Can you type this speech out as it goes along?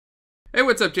Hey,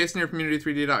 what's up? Jason here from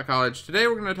Unity3D.College. Today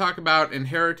we're going to talk about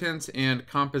inheritance and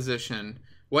composition,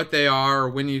 what they are,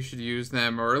 when you should use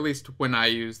them, or at least when I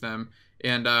use them,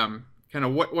 and kind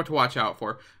of what to watch out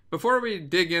for. Before we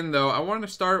dig in, though, I want to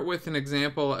start with an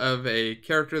example of a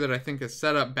character that I think is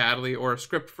set up badly, or a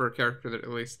script for a character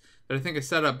that I think is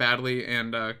set up badly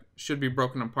and should be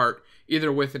broken apart,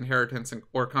 either with inheritance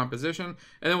or composition,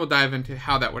 and then we'll dive into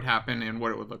how that would happen and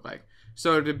what it would look like.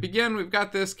 So to begin, we've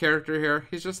got this character here.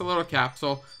 He's just a little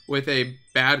capsule with a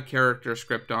bad character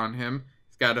script on him.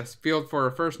 He's got a field for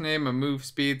a first name, a move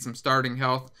speed, some starting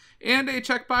health, and a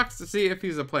checkbox to see if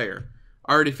he's a player.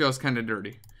 Already feels kind of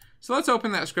dirty. So let's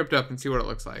open that script up and see what it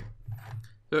looks like.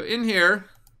 So in here,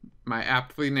 my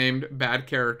aptly named bad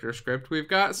character script, we've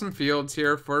got some fields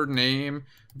here for name.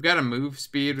 We've got a move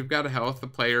speed. We've got a health, a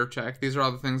player check. These are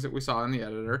all the things that we saw in the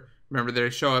editor. Remember, they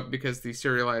show up because the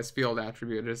serialized field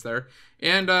attribute is there.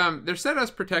 And they're set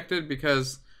as protected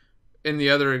because in the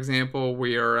other example,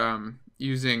 we are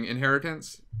using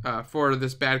inheritance. For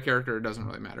this bad character, it doesn't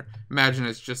really matter. Imagine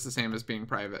it's just the same as being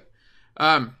private.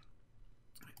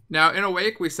 Now, in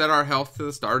Awake, we set our health to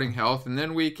the starting health, and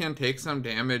then we can take some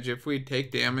damage. If we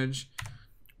take damage,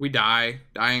 we die.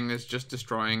 Dying is just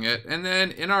destroying it. And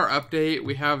then in our update,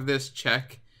 we have this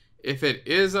check. If it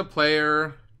is a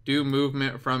player, do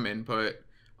movement from input.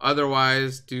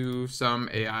 Otherwise, do some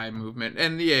AI movement.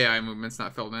 And the AI movement's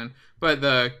not filled in, but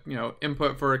the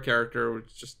input for a character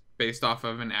was just based off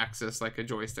of an axis, like a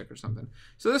joystick or something.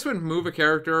 So this would move a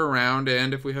character around,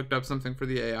 and if we hooked up something for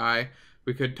the AI,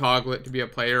 we could toggle it to be a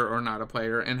player or not a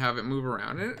player and have it move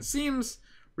around. And it seems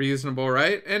reasonable,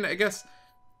 right? And I guess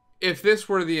if this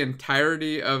were the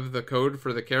entirety of the code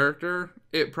for the character,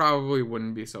 it probably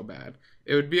wouldn't be so bad.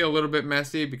 It would be a little bit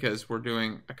messy because we're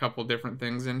doing a couple different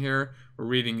things in here. We're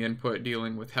reading input,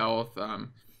 dealing with health,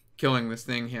 killing this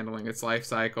thing, handling its life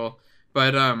cycle.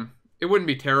 But it wouldn't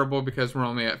be terrible because we're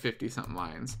only at 50-something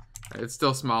lines. It's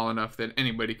still small enough that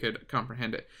anybody could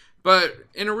comprehend it. But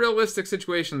in a realistic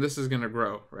situation, this is going to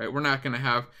grow, right? We're not going to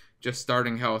have just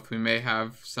starting health. We may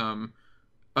have some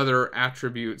other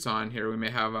attributes on here. We may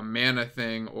have a mana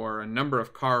thing or a number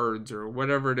of cards or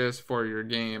whatever it is for your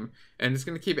game, and it's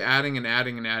going to keep adding and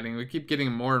adding and adding. We keep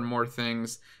getting more and more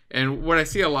things, and what I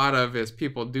see a lot of is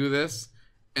people do this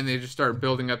and they just start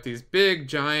building up these big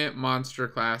giant monster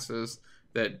classes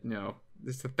that,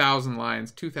 it's 1,000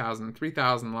 lines, 2,000,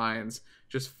 3,000 lines,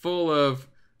 just full of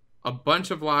a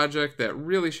bunch of logic that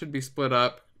really should be split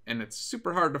up, and it's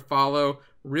super hard to follow,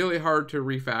 really hard to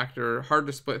refactor, hard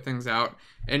to split things out,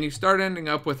 and you start ending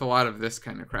up with a lot of this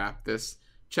kind of crap. This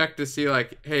check to see,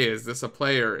 like, hey, is this a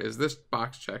player? Is this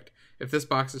box checked? If this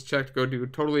box is checked, go do a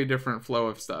totally different flow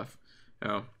of stuff.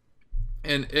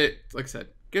 And it, like I said,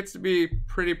 gets to be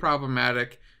pretty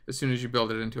problematic as soon as you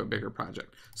build it into a bigger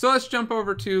project. So let's jump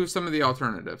over to some of the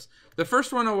alternatives. The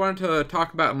first one I wanted to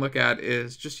talk about and look at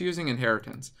is just using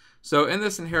inheritance. So in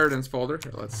this inheritance folder,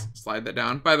 here, let's slide that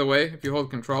down. By the way, if you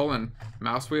hold control and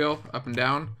mouse wheel up and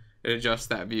down, it adjusts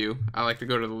that view. I like to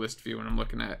go to the list view when I'm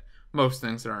looking at most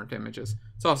things that aren't images.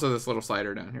 It's also this little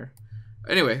slider down here.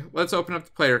 Anyway, let's open up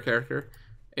the player character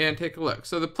and take a look.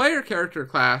 So the player character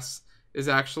class is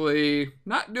actually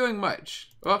not doing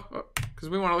much. Because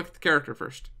we want to look at the character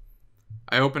first.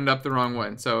 I opened up the wrong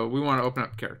one, so we want to open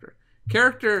up character.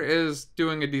 Character is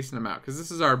doing a decent amount because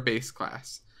this is our base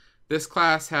class. This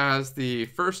class has the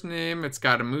first name, it's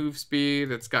got a move speed,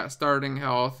 it's got starting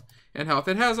health and health.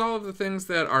 It has all of the things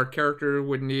that our character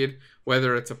would need,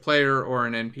 whether it's a player or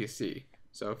an NPC.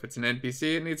 So if it's an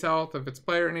NPC, it needs health. If it's a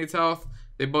player, it needs health.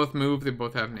 They both move, they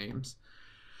both have names.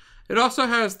 It also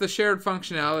has the shared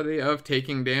functionality of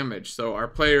taking damage. So our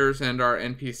players and our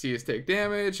NPCs take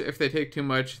damage. If they take too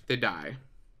much, they die.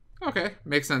 Okay,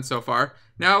 makes sense so far.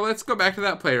 Now let's go back to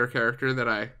that player character that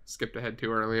I skipped ahead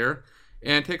to earlier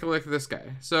and take a look at this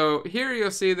guy. So here you'll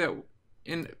see that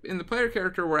in the player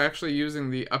character, we're actually using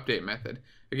the update method.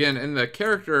 Again, in the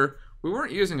character, we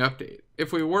weren't using update.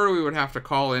 If we were, we would have to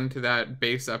call into that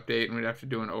base update and we'd have to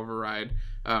do an override.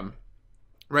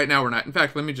 Right now we're not. In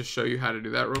fact, let me just show you how to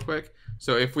do that real quick.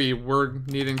 So if we were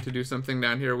needing to do something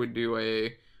down here, we'd do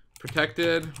a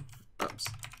protected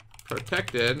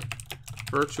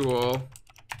virtual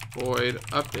void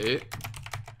update.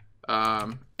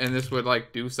 And this would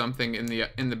like do something in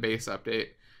the base update.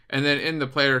 And then in the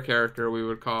player character, we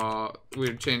would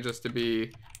change this to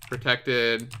be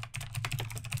protected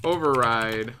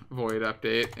override void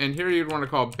update. And here you'd want to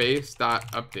call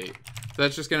base.update. So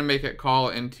that's just going to make it call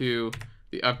into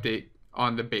the update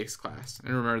on the base class.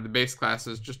 And remember, the base class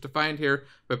is just defined here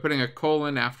by putting a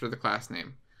colon after the class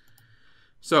name.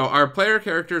 So our player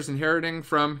character is inheriting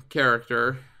from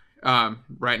character.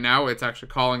 Right now, it's actually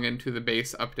calling into the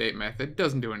base update method.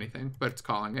 Doesn't do anything, but it's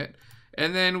calling it.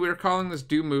 And then we're calling this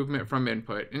do movement from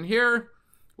input. And here,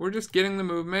 we're just getting the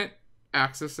movement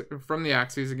axis from the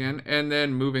axes again, and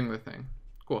then moving the thing.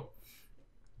 Cool.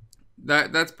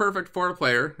 That's perfect for a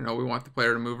player. You know, we want the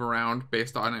player to move around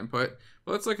based on input.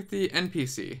 But let's look at the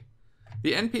NPC.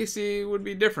 The NPC would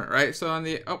be different, right? So on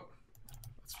the,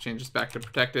 let's change this back to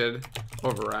protected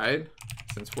override,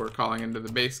 since we're calling into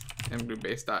the base and do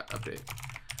base.update.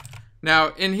 Now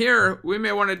in here, we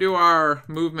may want to do our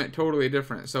movement totally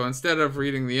different. So instead of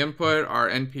reading the input, our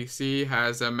NPC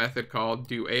has a method called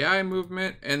do AI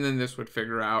movement, and then this would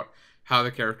figure out how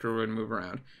the character would move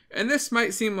around. And this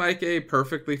might seem like a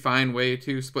perfectly fine way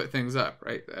to split things up,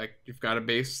 right? Like you've got a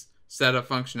base set of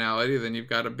functionality, then you've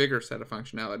got a bigger set of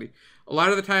functionality. A lot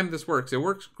of the time this works. It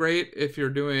works great if you're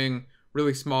doing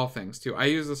really small things too. I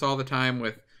use this all the time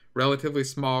with relatively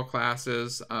small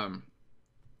classes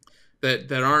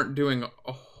that aren't doing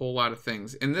a whole lot of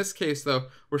things. In this case though,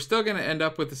 we're still going to end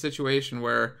up with a situation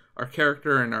where our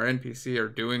character and our NPC are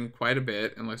doing quite a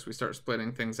bit unless we start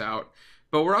splitting things out.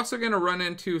 But we're also going to run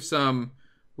into some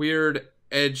weird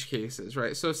edge cases,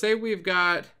 right? So say we've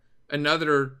got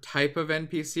another type of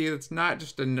NPC that's not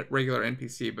just a regular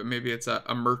NPC, but maybe it's a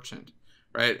merchant,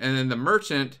 right? And then the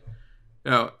merchant,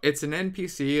 you know, it's an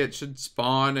NPC. It should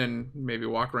spawn and maybe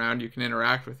walk around. You can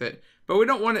interact with it. But we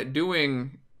don't want it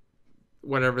doing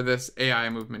whatever this AI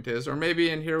movement is. Or maybe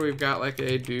in here we've got like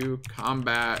a do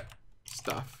combat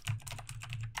stuff.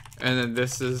 And then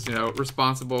this is, you know,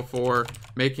 responsible for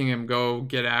making him go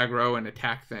get aggro and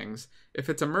attack things. If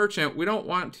it's a merchant, we don't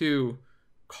want to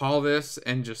call this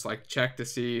and just like check to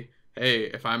see, hey,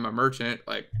 if I'm a merchant,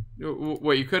 like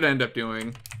what you could end up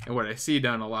doing, and what I see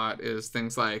done a lot is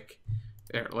things like,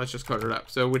 here, let's just code it up.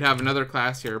 So we'd have another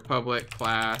class here, public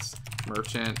class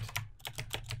merchant,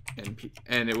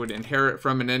 and it would inherit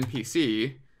from an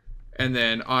NPC. And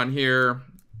then on here,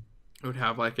 it would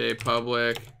have like a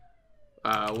public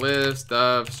list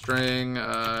of string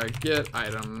get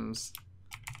items,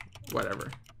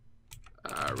 whatever.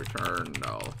 Return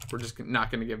null. We're just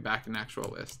not going to give back an actual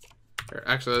list. Here,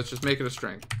 actually, let's just make it a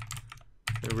string.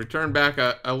 We'll return back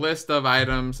a list of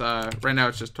items. Right now,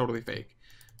 it's just totally fake.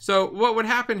 So what would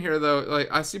happen here, though, like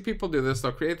I see people do this,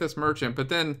 they'll create this merchant, but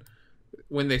then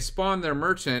when they spawn their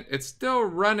merchant, it's still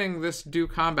running this do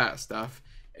combat stuff.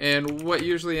 And what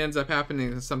usually ends up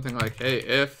happening is something like, hey,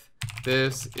 if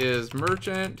this is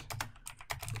merchant,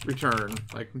 return.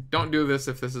 Like, don't do this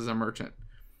if this is a merchant.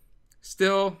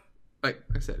 Still, like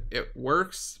I said, it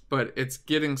works, but it's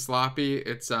getting sloppy.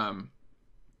 It's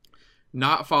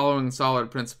not following solid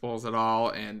principles at all,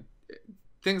 and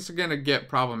things are going to get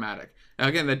problematic. Now,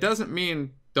 again, that doesn't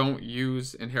mean don't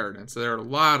use inheritance. There are a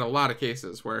lot of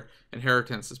cases where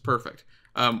inheritance is perfect.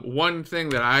 One thing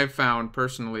that I've found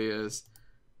personally is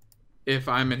if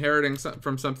I'm inheriting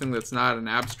from something that's not an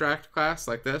abstract class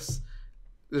like this,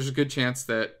 there's a good chance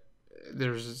that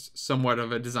there's somewhat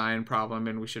of a design problem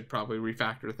and we should probably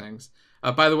refactor things.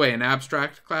 By the way, an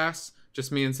abstract class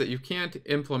just means that you can't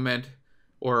implement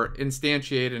or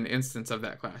instantiate an instance of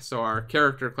that class. So our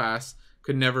character class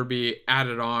could never be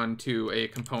added on to a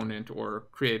component or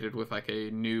created with like a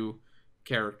new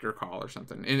character call or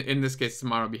something. In this case, it's a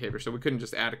mono behavior, so we couldn't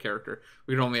just add a character.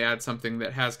 We'd only add something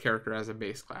that has character as a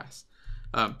base class.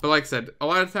 But like I said, a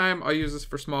lot of the time I'll use this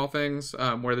for small things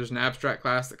where there's an abstract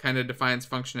class that kind of defines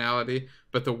functionality,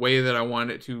 but the way that I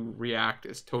want it to react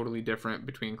is totally different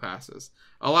between classes.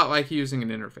 A lot like using an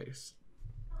interface,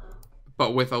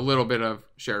 but with a little bit of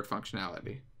shared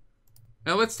functionality.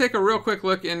 Now let's take a real quick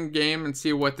look in game and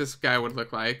see what this guy would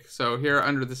look like. So here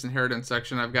under this inheritance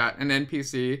section, I've got an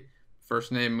NPC,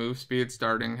 first name, move speed,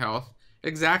 starting, health.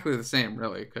 Exactly the same,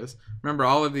 really, because remember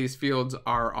all of these fields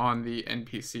are on the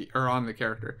NPC or on the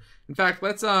character. In fact,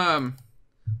 let's add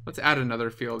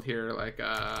another field here, like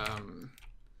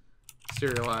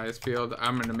serialized field.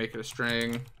 I'm going to make it a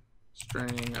string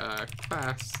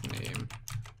class name,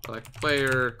 or like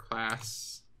player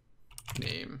class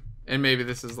name. And maybe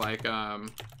this is like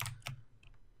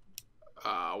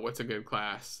what's a good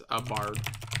class? A bard,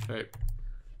 right?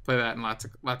 Play that in lots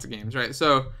of games, right?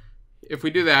 So if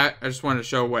we do that, I just wanted to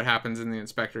show what happens in the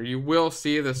inspector. You will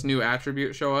see this new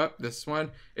attribute show up, this one.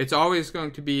 It's always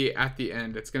going to be at the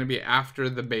end. It's going to be after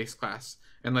the base class,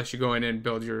 unless you go in and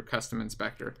build your custom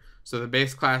inspector. So the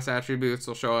base class attributes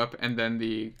will show up, and then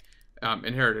the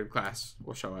inherited class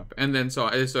will show up. And then so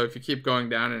if you keep going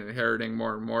down and inheriting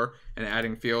more and more and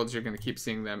adding fields, you're going to keep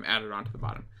seeing them added onto the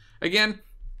bottom. Again,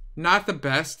 not the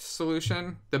best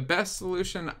solution. The best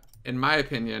solution, in my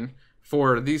opinion,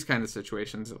 for these kind of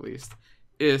situations at least,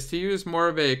 is to use more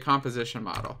of a composition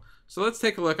model. So let's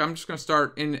take a look. I'm just going to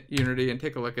start in Unity and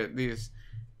take a look at these.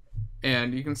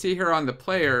 And you can see here on the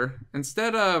player,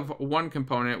 instead of one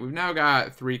component, we've now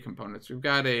got 3 components. We've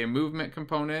got a movement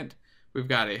component, we've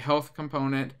got a health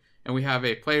component, and we have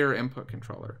a player input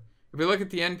controller. If we look at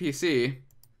the NPC,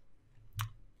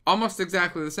 almost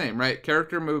exactly the same, right?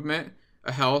 Character movement,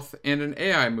 a health, and an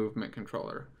AI movement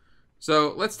controller.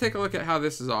 So let's take a look at how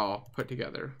this is all put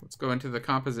together. Let's go into the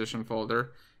composition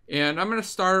folder, and I'm going to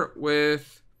start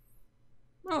with,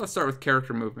 well, let's start with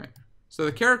character movement. So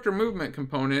the character movement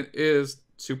component is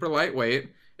super lightweight.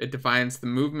 It defines the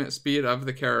movement speed of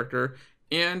the character,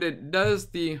 and it does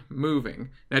the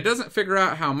moving. Now, it doesn't figure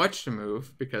out how much to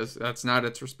move, because that's not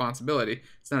its responsibility.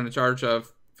 It's not in charge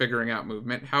of figuring out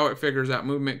movement. How it figures out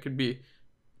movement could be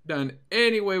done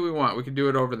any way we want. We could do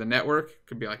it over the network. It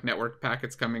could be like network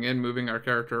packets coming in, moving our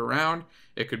character around.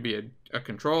 It could be a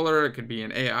controller. It could be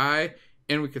an AI,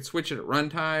 and we could switch it at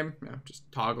runtime. You know,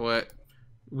 just toggle it.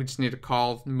 We just need to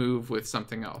call move with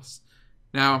something else.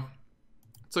 Now,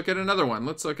 let's look at another one.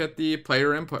 Let's look at the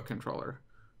player input controller.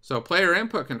 So player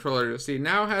input controller, you'll see,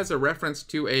 now has a reference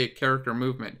to a character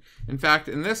movement. In fact,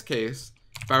 in this case,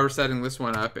 if I were setting this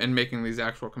one up and making these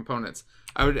actual components,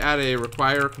 I would add a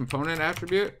require component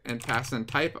attribute and pass in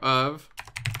type of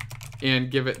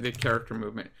and give it the character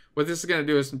movement. What this is going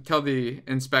to do is tell the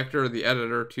inspector or the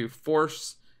editor to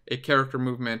force a character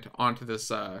movement onto this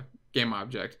game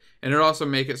object. And it'll also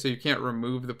make it so you can't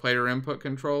remove the player input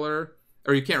controller,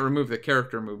 or you can't remove the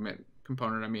character movement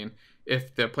component, I mean,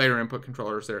 if the player input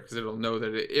controller is there, because it'll know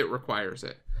that it requires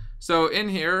it. So in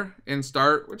here, in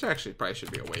start, which actually probably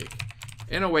should be awake,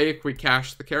 in awake, we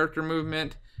cache the character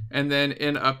movement, and then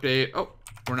in update, oh,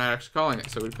 we're not actually calling it,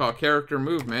 so we call character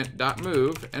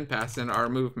movement.move and pass in our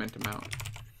movement amount.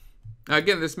 Now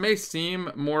again, this may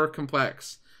seem more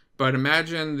complex, but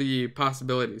imagine the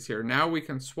possibilities here. Now we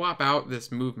can swap out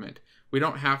this movement. We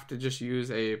don't have to just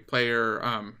use a player,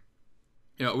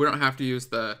 we don't have to use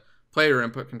the player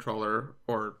input controller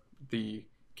or the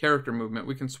character movement.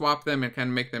 We can swap them and kind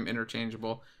of make them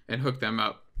interchangeable and hook them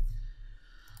up.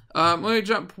 Let me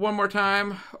jump one more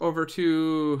time over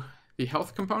to the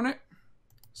health component.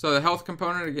 So the health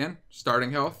component, again,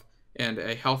 starting health and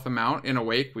a health amount. In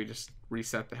awake, we just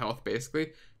reset the health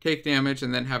basically, take damage,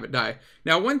 and then have it die.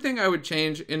 Now, one thing I would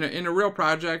change in a real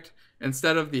project,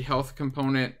 instead of the health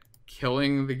component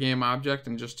killing the game object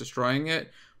and just destroying it,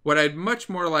 what I'd much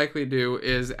more likely do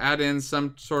is add in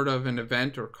some sort of an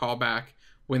event or callback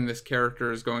when this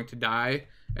character is going to die,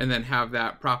 and then have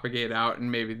that propagate out,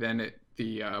 and maybe then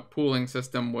the pooling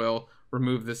system will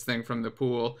remove this thing from the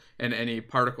pool, and any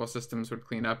particle systems would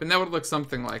clean up. And that would look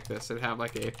something like this. It'd have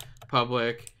like a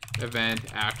public event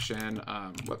action,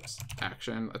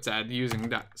 action. Let's add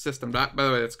using system dot. By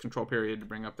the way, that's control period to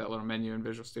bring up that little menu in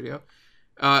Visual Studio.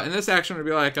 And this action would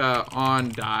be like on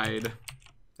died,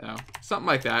 something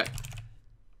like that.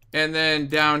 And then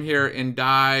down here in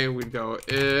die, we'd go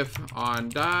if on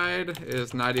died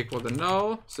is not equal to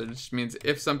null. So it just means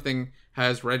if something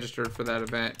has registered for that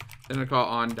event, then I call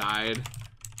on died.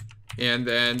 And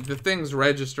then the things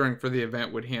registering for the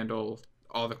event would handle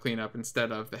all the cleanup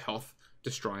instead of the health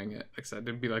destroying it. Like I said,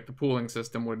 it'd be like the pooling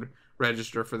system would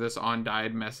register for this on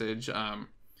died message,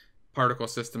 particle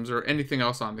systems, or anything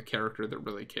else on the character that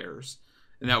really cares.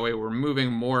 And that way we're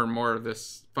moving more and more of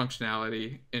this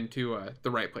functionality into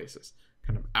the right places,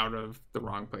 kind of out of the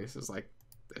wrong places like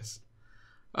this.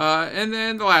 And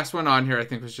then the last one on here, I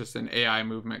think, was just an AI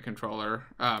movement controller.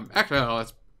 Actually,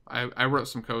 I wrote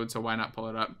some code, so why not pull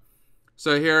it up?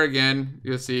 So here again,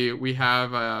 you'll see we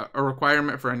have a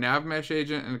requirement for a nav mesh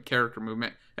agent and a character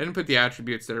movement. I didn't put the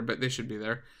attributes there, but they should be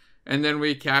there. And then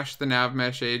we cache the nav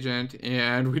mesh agent,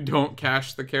 and we don't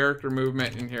cache the character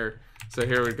movement in here. So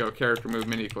here we go, character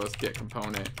movement equals get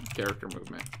component character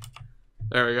movement.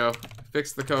 There we go,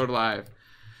 fix the code live.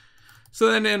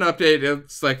 So then in update,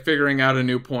 it's like figuring out a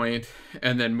new point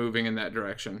and then moving in that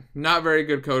direction. Not very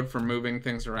good code for moving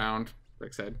things around,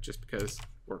 like I said, just because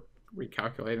we're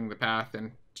recalculating the path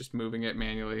and just moving it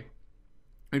manually.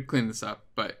 I'd clean this up,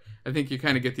 but I think you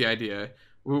kind of get the idea.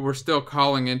 We're still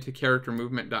calling into character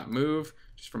movement.move,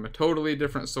 just from a totally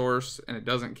different source, and it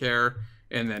doesn't care.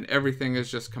 And then everything is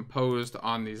just composed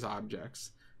on these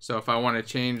objects. So if I want to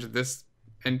change this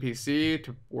NPC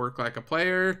to work like a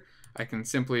player, I can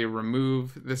simply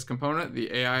remove this component,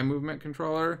 the AI movement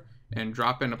controller, and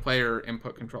drop in a player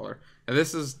input controller. Now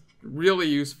this is really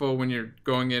useful when you're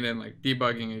going in and like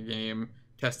debugging a game,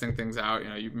 testing things out.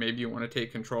 Maybe you want to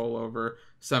take control over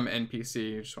some NPC,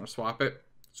 you just want to swap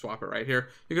it right here.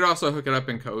 You could also hook it up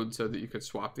in code so that you could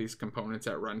swap these components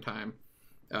at runtime,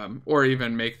 or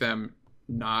even make them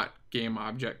not game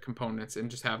object components and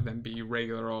just have them be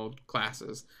regular old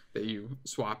classes that you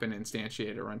swap and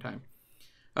instantiate at runtime.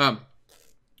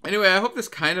 Anyway, I hope this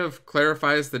kind of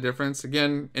clarifies the difference.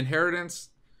 Again, inheritance,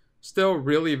 still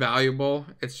really valuable.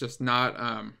 It's just not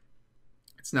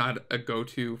a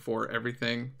go-to for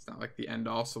everything. It's not like the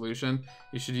end-all solution.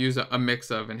 You should use a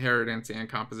mix of inheritance and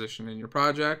composition in your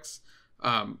projects.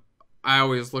 I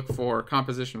always look for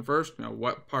composition first. You know,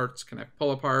 what parts can I pull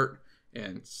apart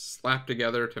and slap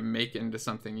together to make into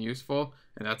something useful?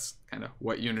 And that's kind of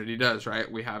what Unity does,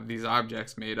 right? We have these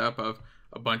objects made up of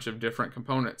a bunch of different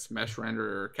components: mesh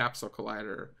renderer, capsule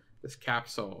collider, this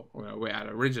capsule, we add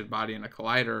a rigid body and a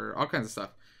collider, all kinds of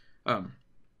stuff.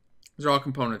 These are all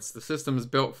components. The system is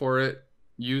built for it.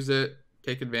 Use it,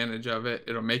 take advantage of it.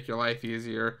 It'll make your life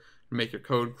easier, make your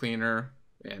code cleaner,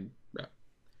 and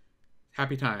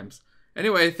happy times.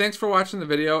 Anyway, thanks for watching the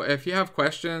video. If you have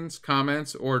questions,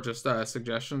 comments, or just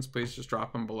suggestions, please just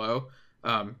drop them below.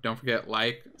 Don't forget,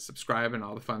 like, subscribe, and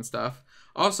all the fun stuff.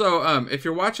 Also, if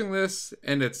you're watching this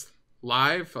and it's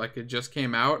live, like it just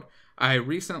came out, I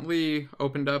recently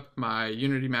opened up my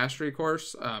Unity Mastery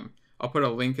course. I'll put a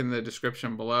link in the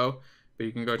description below, but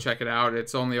you can go check it out.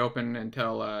 It's only open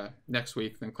until next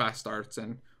week, then class starts,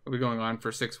 and we'll be going on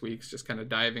for 6 weeks, just kind of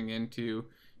diving into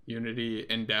Unity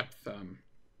in depth,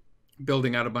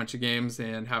 building out a bunch of games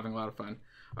and having a lot of fun.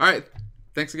 All right,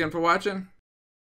 thanks again for watching.